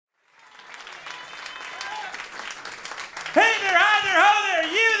Hey there, hi there, ho there,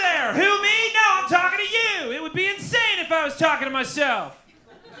 you there. Who, me? No, I'm talking to you. It would be insane if I was talking to myself.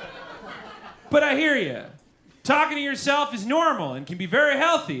 But I hear you. Talking to yourself is normal and can be very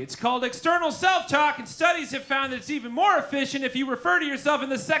healthy. It's called external self-talk, and studies have found that it's even more efficient if you refer to yourself in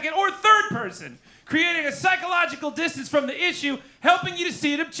the second or third person, creating a psychological distance from the issue, helping you to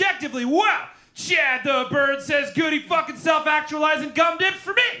see it objectively. Wow! Chad the Bird says goody fucking self-actualizing gum dips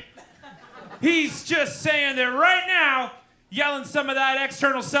for me. He's just saying that right now, yelling some of that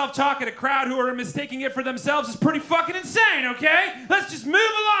external self-talk at a crowd who are mistaking it for themselves is pretty fucking insane, okay? Let's just move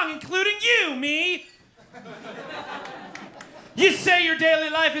along, including you, me. You say your daily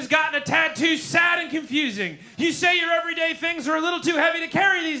life has gotten a tad too sad and confusing. You say your everyday things are a little too heavy to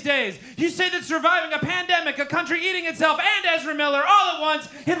carry these days. You say that surviving a pandemic, a country eating itself, and Ezra Miller all at once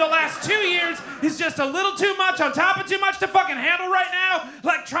in the last 2 years is just a little too much on top of too much to fucking handle right now.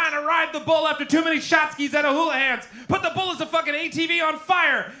 Like trying to ride the bull after too many shot skis at a hula hands. But the bull is a fucking ATV on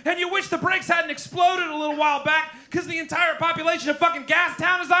fire, and you wish the brakes hadn't exploded a little while back because the entire population of fucking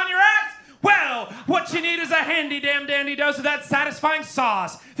Gastown is on your ass. Well, what you need is a handy damn dandy dose of that satisfying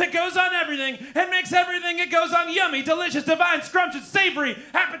sauce that goes on everything and makes everything it goes on yummy, delicious, divine, scrumptious, savory,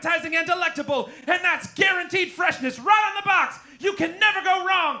 appetizing, and delectable. And that's guaranteed freshness right on the box. You can never go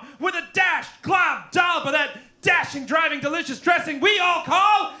wrong with a dashed glob dollop of that dashing, driving, delicious dressing we all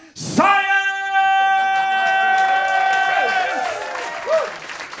call science!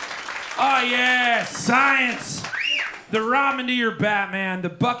 Oh yeah, science! The Robin to your Batman, the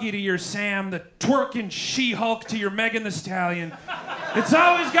Bucky to your Sam, the twerking She-Hulk to your Megan Thee Stallion. It's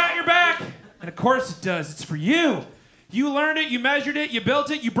always got your back. And of course it does. It's for you. You learned it, you measured it, you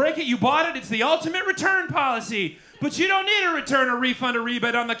built it, you break it, you bought it. It's the ultimate return policy. But you don't need a return, a refund, a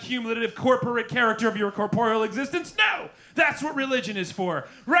rebate on the cumulative corporate character of your corporeal existence. No! That's what religion is for.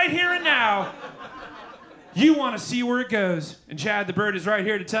 Right here and now. You want to see where it goes. And Chad the Bird is right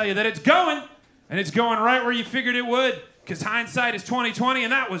here to tell you that it's going. And it's going right where you figured it would, because hindsight is 20/20,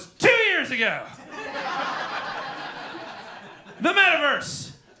 and that was 2 years ago. The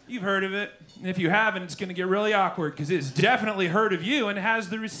metaverse. You've heard of it. And if you haven't, it's going to get really awkward, because it's definitely heard of you and has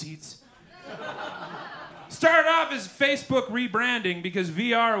the receipts. Started off as Facebook rebranding because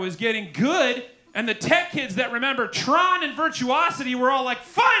VR was getting good, and the tech kids that remember Tron and Virtuosity were all like,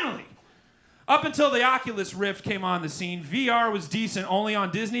 finally! Up until the Oculus Rift came on the scene, VR was decent only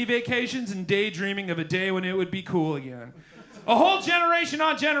on Disney vacations and daydreaming of a day when it would be cool again. A whole generation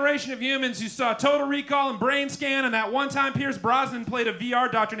on generation of humans who saw Total Recall and Brain Scan, and that one time Pierce Brosnan played a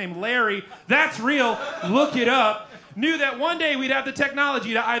VR doctor named Larry, that's real, look it up, knew that one day we'd have the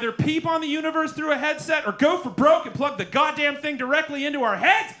technology to either peep on the universe through a headset or go for broke and plug the goddamn thing directly into our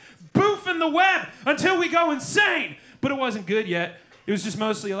heads, boofing the web until we go insane. But it wasn't good yet. It was just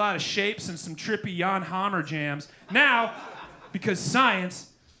mostly a lot of shapes and some trippy Jan Hammer jams. Now, because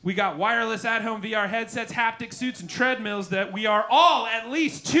science, we got wireless at-home VR headsets, haptic suits, and treadmills that we are all at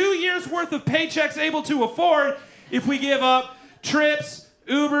least 2 years worth of paychecks able to afford if we give up trips,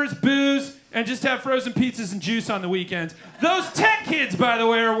 Ubers, booze, and just have frozen pizzas and juice on the weekends. Those tech kids, by the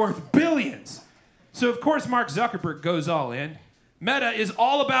way, are worth billions. So of course Mark Zuckerberg goes all in. Meta is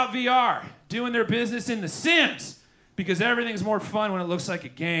all about VR, doing their business in The Sims. Because everything's more fun when it looks like a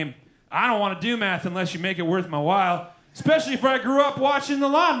game. I don't want to do math unless you make it worth my while. Especially if I grew up watching The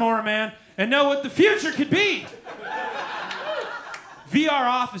Lawnmower Man and know what the future could be. VR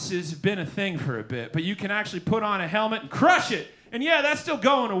offices have been a thing for a bit, but you can actually put on a helmet and crush it. And yeah, that's still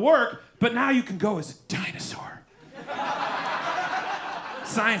going to work, but now you can go as a dinosaur.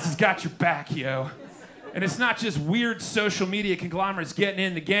 Science has got your back, yo. And it's not just weird social media conglomerates getting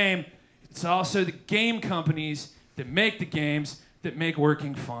in the game. It's also the game companies that make the games that make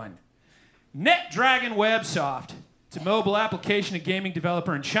working fun. NetDragon Websoft, it's a mobile application and gaming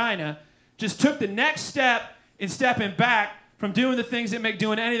developer in China, just took the next step in stepping back from doing the things that make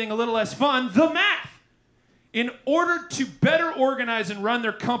doing anything a little less fun, the math. In order to better organize and run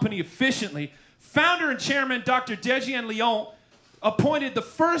their company efficiently, founder and chairman Dr. Dejian Liang appointed the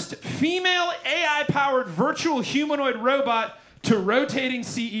first female AI-powered virtual humanoid robot to rotating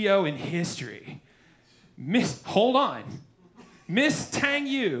CEO in history. Hold on. Miss Tang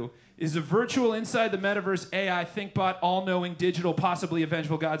Yu is a virtual inside the metaverse AI thinkbot, all-knowing, digital, possibly a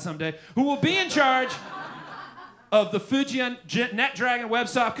vengeful god someday, who will be in charge of the Fujian NetDragon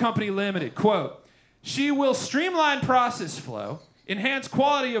Websoft Company Limited. Quote, she will streamline process flow, enhance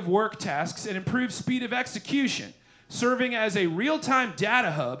quality of work tasks, and improve speed of execution, serving as a real-time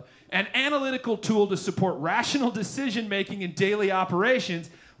data hub and analytical tool to support rational decision-making in daily operations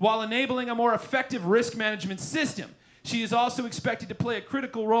while enabling a more effective risk management system. She is also expected to play a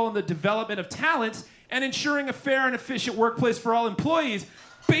critical role in the development of talents and ensuring a fair and efficient workplace for all employees.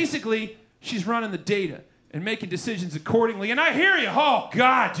 Basically, she's running the data and making decisions accordingly. And I hear you. Oh,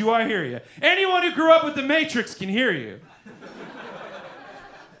 God, do I hear you. Anyone who grew up with The Matrix can hear you.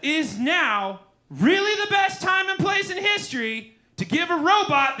 Is now really the best time and place in history to give a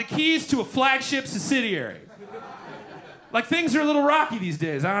robot the keys to a flagship subsidiary? Like, things are a little rocky these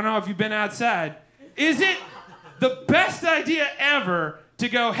days. I don't know if you've been outside. Is it the best idea ever to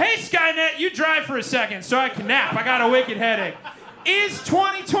go, hey, Skynet, you drive for a second so I can nap. I got a wicked headache. Is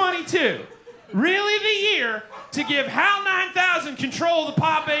 2022 really the year to give HAL 9000 control of the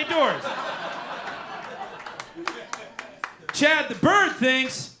Pod Bay doors? Chad the Bird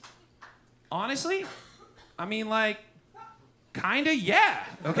thinks, honestly, I mean, like, kinda, yeah,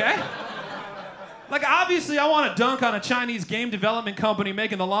 okay? Like, obviously, I want to dunk on a Chinese game development company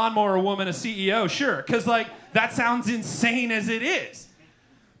making the Lawnmower Woman a CEO, sure, because, like, that sounds insane as it is.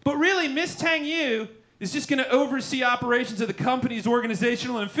 But really, Miss Tang Yu is just going to oversee operations of the company's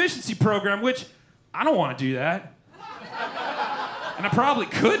organizational and efficiency program, which I don't want to do that. And I probably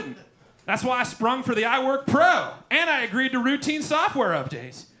couldn't. That's why I sprung for the iWork Pro, and I agreed to routine software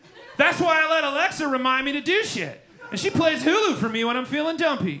updates. That's why I let Alexa remind me to do shit. And she plays Hulu for me when I'm feeling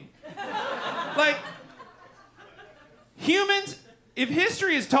dumpy. Like, humans, if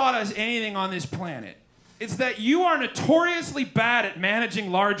history has taught us anything on this planet, it's that you are notoriously bad at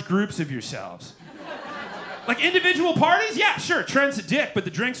managing large groups of yourselves. Like, individual parties? Yeah, sure, Trent's a dick, but the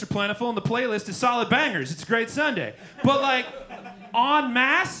drinks are plentiful and the playlist is solid bangers. It's a great Sunday. But, like, en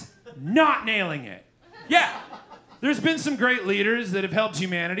masse, not nailing it. Yeah, there's been some great leaders that have helped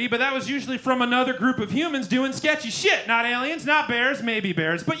humanity, but that was usually from another group of humans doing sketchy shit. Not aliens, not bears, maybe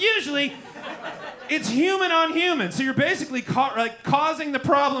bears, but usually it's human on human. So you're basically causing the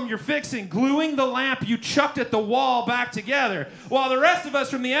problem you're fixing, gluing the lamp you chucked at the wall back together, while the rest of us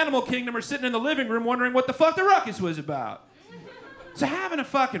from the animal kingdom are sitting in the living room wondering what the fuck the ruckus was about. So having a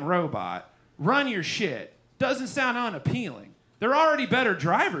fucking robot run your shit doesn't sound unappealing. They're already better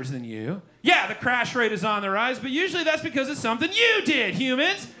drivers than you. Yeah, the crash rate is on the rise, but usually that's because of something you did,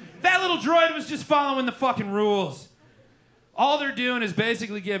 humans. That little droid was just following the fucking rules. All they're doing is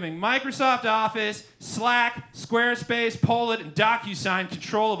basically giving Microsoft Office, Slack, Squarespace, Polit, and DocuSign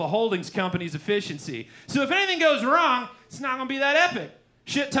control of a holdings company's efficiency. So if anything goes wrong, it's not gonna be that epic.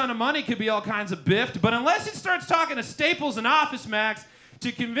 Shit ton of money could be all kinds of biffed, but unless it starts talking to Staples and Office Max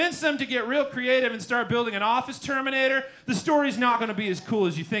to convince them to get real creative and start building an Office Terminator, the story's not gonna be as cool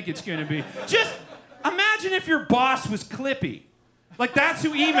as you think it's gonna be. Just imagine if your boss was Clippy. Like, that's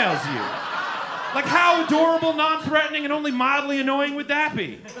who emails you. Like, how adorable, non-threatening, and only mildly annoying would that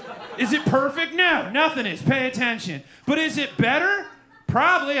be? Is it perfect? No, nothing is. Pay attention. But is it better?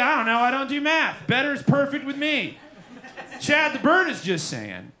 Probably. I don't know. I don't do math. Better is perfect with me. Chad the Bird is just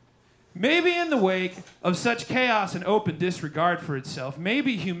saying, maybe in the wake of such chaos and open disregard for itself,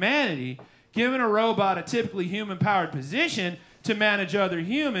 maybe humanity, given a robot a typically human-powered position to manage other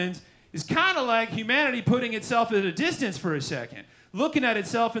humans, is kind of like humanity putting itself at a distance for a second, looking at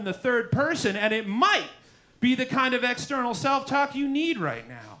itself in the third person, and it might be the kind of external self-talk you need right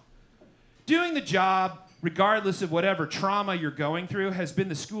now. Doing the job, regardless of whatever trauma you're going through, has been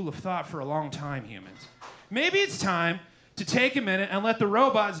the school of thought for a long time, humans. Maybe it's time to take a minute and let the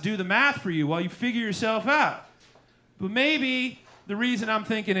robots do the math for you while you figure yourself out. But maybe the reason I'm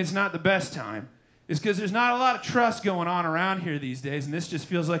thinking it's not the best time is because there's not a lot of trust going on around here these days, and this just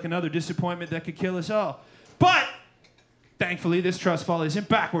feels like another disappointment that could kill us all. But thankfully, this trust fall isn't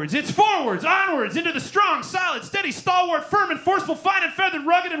backwards. It's forwards, onwards, into the strong, solid, steady, stalwart, firm, and forceful, fine and feathered,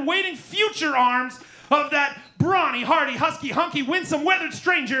 rugged, and waiting future arms of that brawny, hardy, husky, hunky, winsome, weathered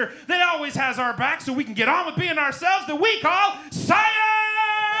stranger that always has our back so we can get on with being ourselves that we call science!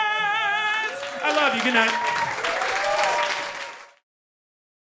 I love you. Good night.